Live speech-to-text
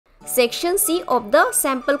Section C of the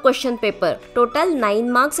sample question paper. Total 9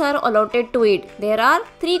 marks are allotted to it. There are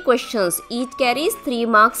 3 questions. Each carries 3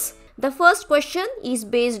 marks. The first question is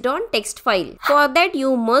based on text file. For that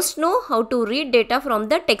you must know how to read data from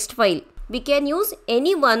the text file. We can use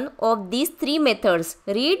any one of these 3 methods: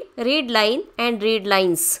 read, read line and read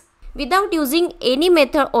lines. Without using any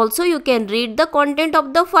method also you can read the content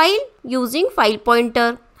of the file using file pointer.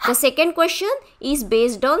 The second question is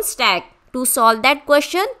based on stack. To solve that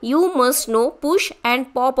question, you must know push and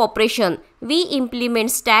pop operation. We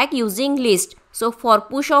implement stack using list. So for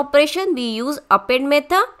push operation we use append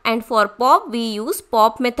method and for pop we use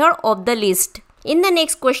pop method of the list. In the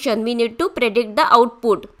next question we need to predict the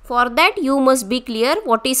output. For that you must be clear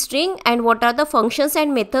what is string and what are the functions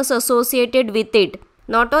and methods associated with it.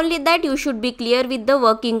 Not only that, you should be clear with the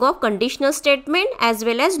working of conditional statement as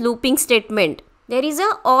well as looping statement. There is a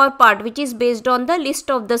OR part which is based on the list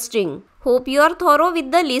of the string. Hope you are thorough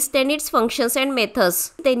with the list and its functions and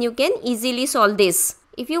methods. Then you can easily solve this.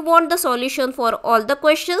 If you want the solution for all the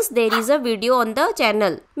questions, there is a video on the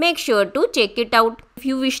channel. Make sure to check it out. If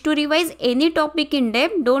you wish to revise any topic in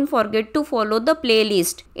depth, don't forget to follow the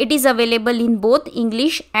playlist. It is available in both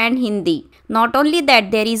English and Hindi. Not only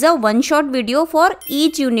that, there is a one-shot video for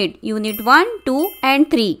each unit. Unit 1, 2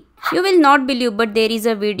 and 3. You will not believe, but there is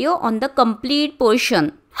a video on the complete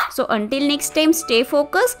portion. So until next time, stay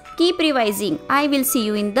focused, keep revising. I will see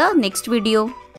you in the next video.